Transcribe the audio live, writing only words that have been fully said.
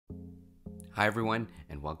Hi everyone,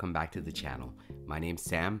 and welcome back to the channel. My name's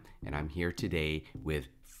Sam, and I'm here today with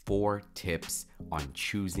 4 tips on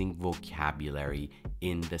choosing vocabulary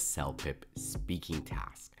in the CELPIP speaking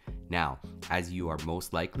task. Now, as you are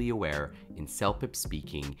most likely aware, in CELPIP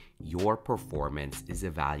speaking, your performance is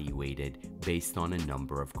evaluated based on a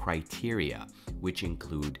number of criteria, which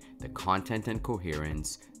include the content and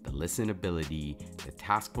coherence, the listenability, the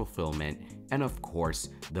task fulfillment, and of course,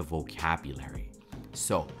 the vocabulary.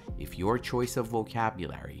 So, if your choice of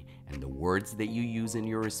vocabulary and the words that you use in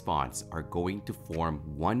your response are going to form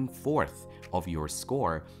 1/4 of your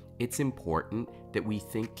score, it's important that we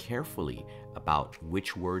think carefully about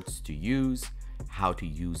which words to use, how to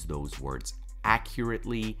use those words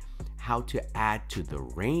accurately, how to add to the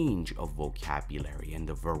range of vocabulary and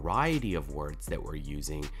the variety of words that we're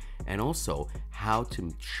using, and also how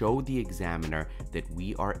to show the examiner that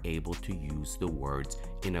we are able to use the words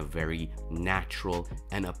in a very natural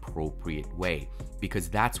and appropriate way, because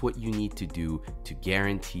that's what you need to do to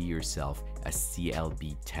guarantee yourself a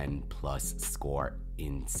CLB10 plus score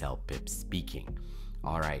in CELPIP speaking.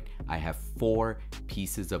 All right, I have 4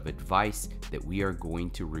 pieces of advice that we are going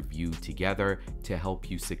to review together to help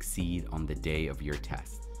you succeed on the day of your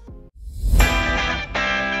test.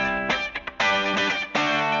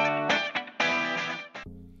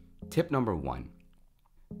 Tip number 1,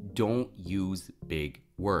 don't use big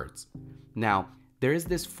words. Now, there is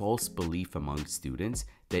this false belief among students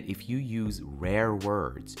that if you use rare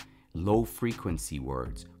words, low frequency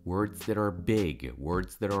words, words that are big,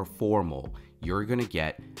 words that are formal, you're gonna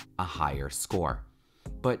get a higher score.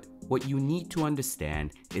 But what you need to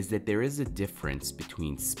understand is that there is a difference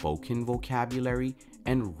between spoken vocabulary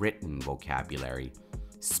and written vocabulary.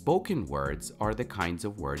 Spoken words are the kinds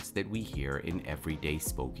of words that we hear in everyday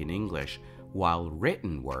spoken English, while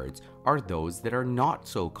written words are those that are not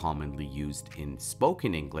so commonly used in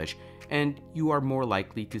spoken English, and you are more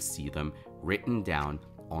likely to see them written down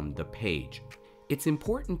on the page. It's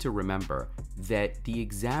important to remember that the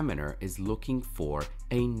examiner is looking for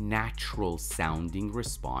a natural sounding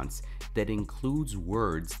response that includes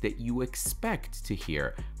words that you expect to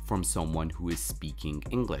hear from someone who is speaking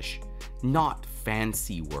English, not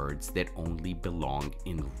fancy words that only belong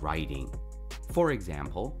in writing. For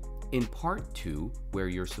example, in part 2, where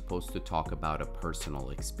you're supposed to talk about a personal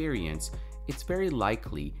experience, it's very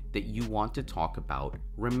likely that you want to talk about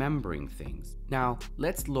remembering things. Now,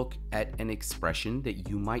 let's look at an expression that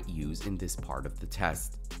you might use in this part of the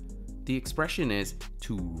test. The expression is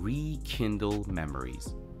to rekindle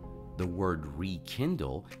memories. The word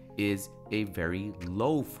rekindle is a very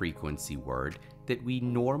low frequency word that we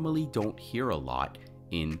normally don't hear a lot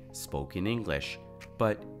in spoken English,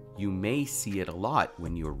 but you may see it a lot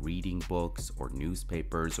when you're reading books or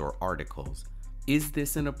newspapers or articles. Is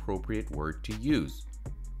this an appropriate word to use?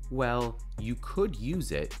 Well, you could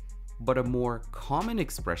use it, but a more common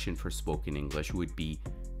expression for spoken English would be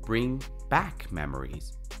bring back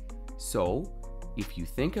memories. So, if you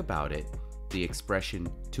think about it, the expression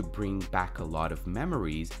to bring back a lot of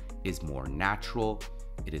memories is more natural,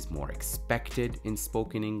 it is more expected in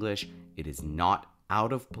spoken English, it is not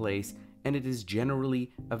out of place, and it is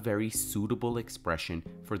generally a very suitable expression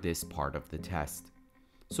for this part of the test.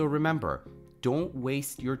 So remember, don't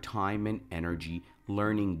waste your time and energy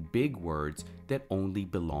learning big words that only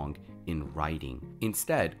belong in writing.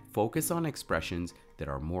 Instead, focus on expressions that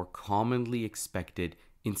are more commonly expected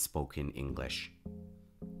in spoken English.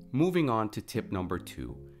 Moving on to tip number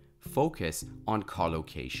 2, focus on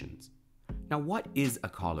collocations. Now, what is a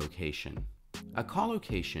collocation? A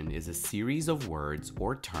collocation is a series of words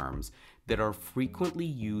or terms that are frequently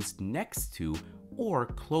used next to or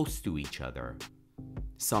close to each other.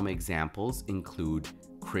 Some examples include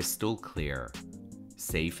crystal clear,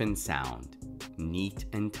 safe and sound, neat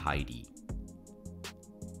and tidy.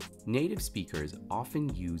 Native speakers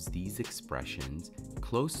often use these expressions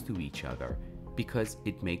close to each other because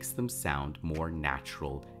it makes them sound more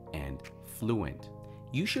natural and fluent.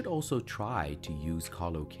 You should also try to use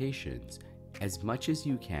collocations as much as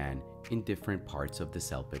you can in different parts of the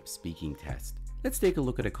CELPIP speaking test. Let's take a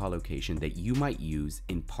look at a collocation that you might use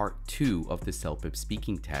in part 2 of the CELPIP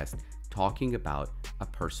speaking test, talking about a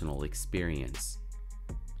personal experience.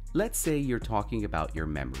 Let's say you're talking about your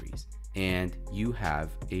memories and you have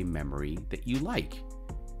a memory that you like.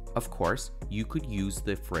 Of course, you could use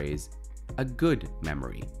the phrase a good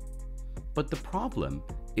memory. But the problem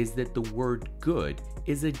is that the word good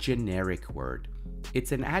is a generic word.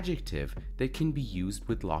 It's an adjective that can be used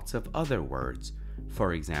with lots of other words.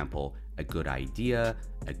 For example, a good idea,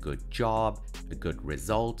 a good job, a good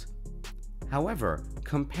result. However,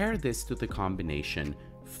 compare this to the combination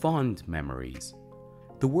fond memories.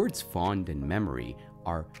 The words fond and memory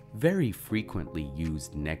are very frequently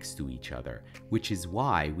used next to each other, which is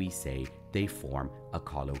why we say they form a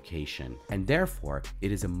collocation. And therefore,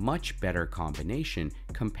 it is a much better combination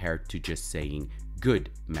compared to just saying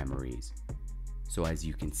good memories. So as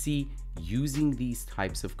you can see, using these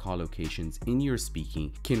types of collocations in your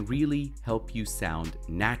speaking can really help you sound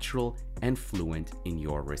natural and fluent in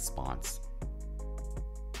your response.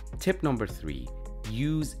 Tip number 3,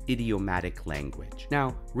 use idiomatic language.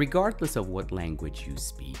 Now, regardless of what language you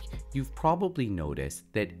speak, you've probably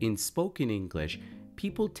noticed that in spoken English,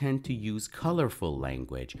 people tend to use colorful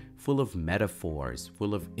language, full of metaphors,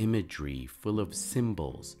 full of imagery, full of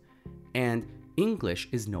symbols. And English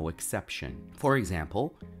is no exception. For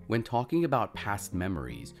example, when talking about past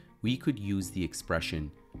memories, we could use the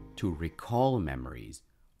expression to recall memories,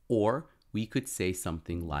 or we could say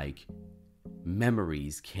something like,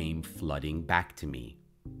 memories came flooding back to me.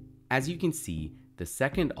 As you can see, the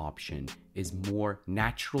second option is more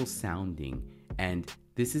natural sounding, and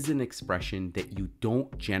this is an expression that you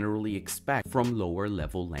don't generally expect from lower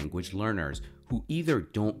level language learners who either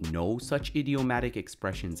don't know such idiomatic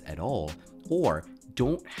expressions at all or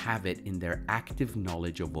don't have it in their active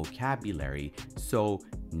knowledge of vocabulary, so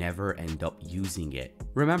never end up using it.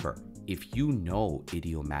 Remember, if you know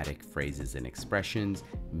idiomatic phrases and expressions,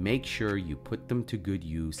 make sure you put them to good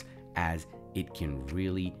use, as it can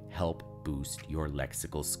really help boost your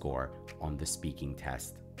lexical score on the speaking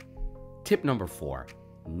test. Tip number 4,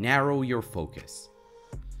 narrow your focus.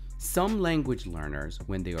 Some language learners,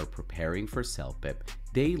 when they are preparing for CELPIP,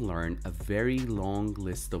 they learn a very long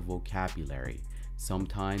list of vocabulary.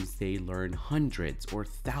 Sometimes they learn hundreds or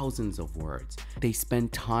thousands of words. They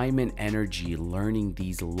spend time and energy learning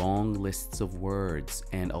these long lists of words,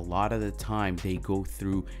 and a lot of the time they go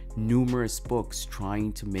through numerous books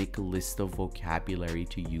trying to make a list of vocabulary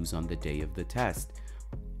to use on the day of the test,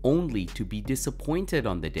 only to be disappointed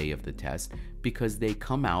on the day of the test because they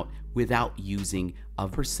come out without using a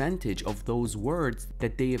percentage of those words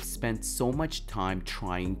that they have spent so much time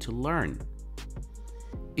trying to learn.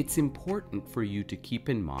 It's important for you to keep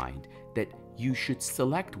in mind that you should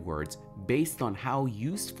select words based on how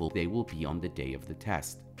useful they will be on the day of the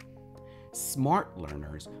test. Smart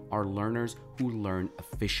learners are learners who learn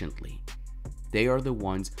efficiently. They are the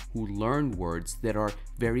ones who learn words that are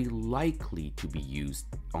very likely to be used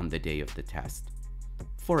on the day of the test.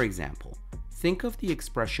 For example, think of the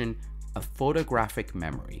expression a photographic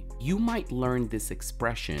memory. You might learn this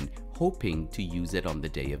expression hoping to use it on the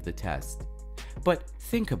day of the test. But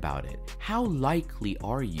think about it. How likely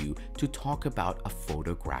are you to talk about a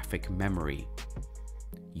photographic memory?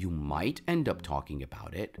 You might end up talking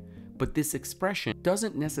about it, but this expression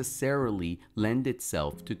doesn't necessarily lend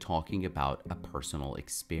itself to talking about a personal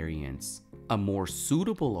experience. A more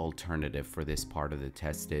suitable alternative for this part of the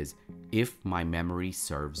test is, if my memory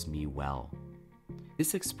serves me well.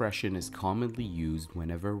 This expression is commonly used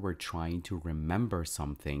whenever we're trying to remember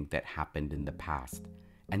something that happened in the past.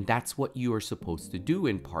 And that's what you are supposed to do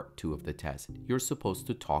in part 2 of the test. You're supposed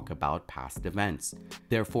to talk about past events.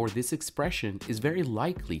 Therefore, this expression is very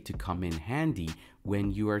likely to come in handy when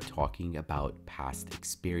you are talking about past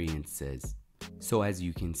experiences. So as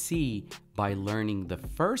you can see, by learning the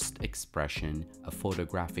first expression, a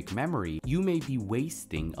photographic memory, you may be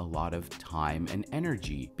wasting a lot of time and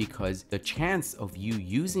energy because the chance of you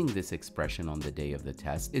using this expression on the day of the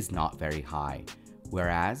test is not very high.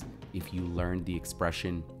 Whereas, if you learn the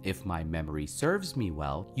expression, if my memory serves me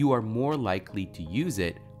well, you are more likely to use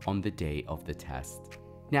it on the day of the test.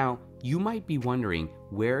 Now, you might be wondering,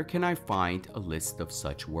 where can I find a list of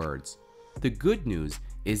such words? The good news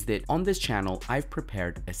is that on this channel, I've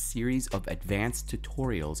prepared a series of advanced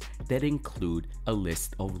tutorials that include a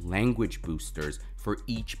list of language boosters for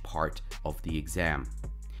each part of the exam.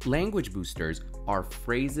 Language boosters are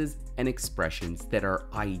phrases and expressions that are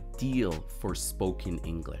ideal for spoken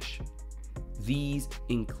English. These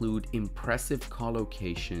include impressive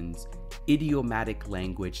collocations, idiomatic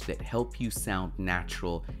language that help you sound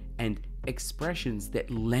natural, and expressions that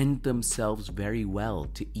lend themselves very well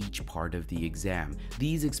to each part of the exam.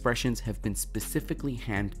 These expressions have been specifically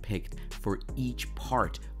handpicked for each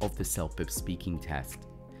part of the CELPIP speaking test.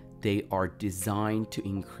 They are designed to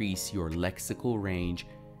increase your lexical range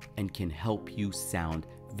and can help you sound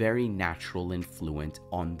very natural and fluent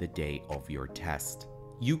on the day of your test.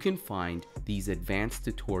 You can find these advanced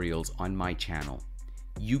tutorials on my channel.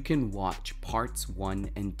 You can watch parts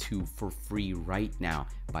 1 and 2 for free right now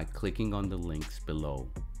by clicking on the links below.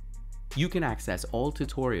 You can access all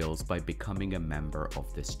tutorials by becoming a member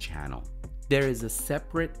of this channel. There is a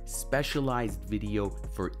separate specialized video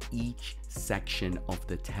for each section of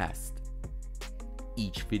the test.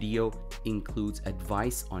 Each video includes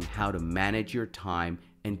advice on how to manage your time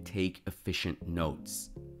and take efficient notes.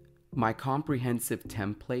 My comprehensive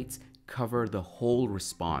templates cover the whole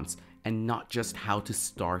response and not just how to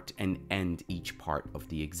start and end each part of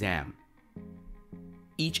the exam.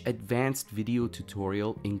 Each advanced video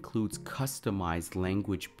tutorial includes customized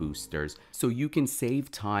language boosters so you can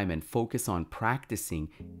save time and focus on practicing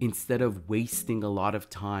instead of wasting a lot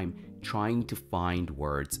of time trying to find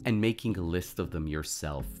words and making a list of them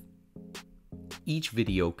yourself. Each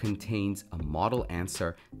video contains a model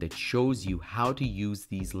answer that shows you how to use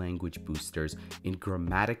these language boosters in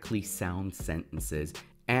grammatically sound sentences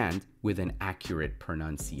and with an accurate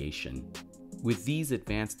pronunciation. With these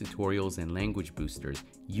advanced tutorials and language boosters,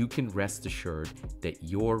 you can rest assured that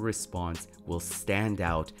your response will stand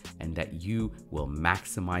out and that you will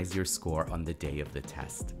maximize your score on the day of the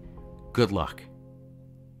test. Good luck!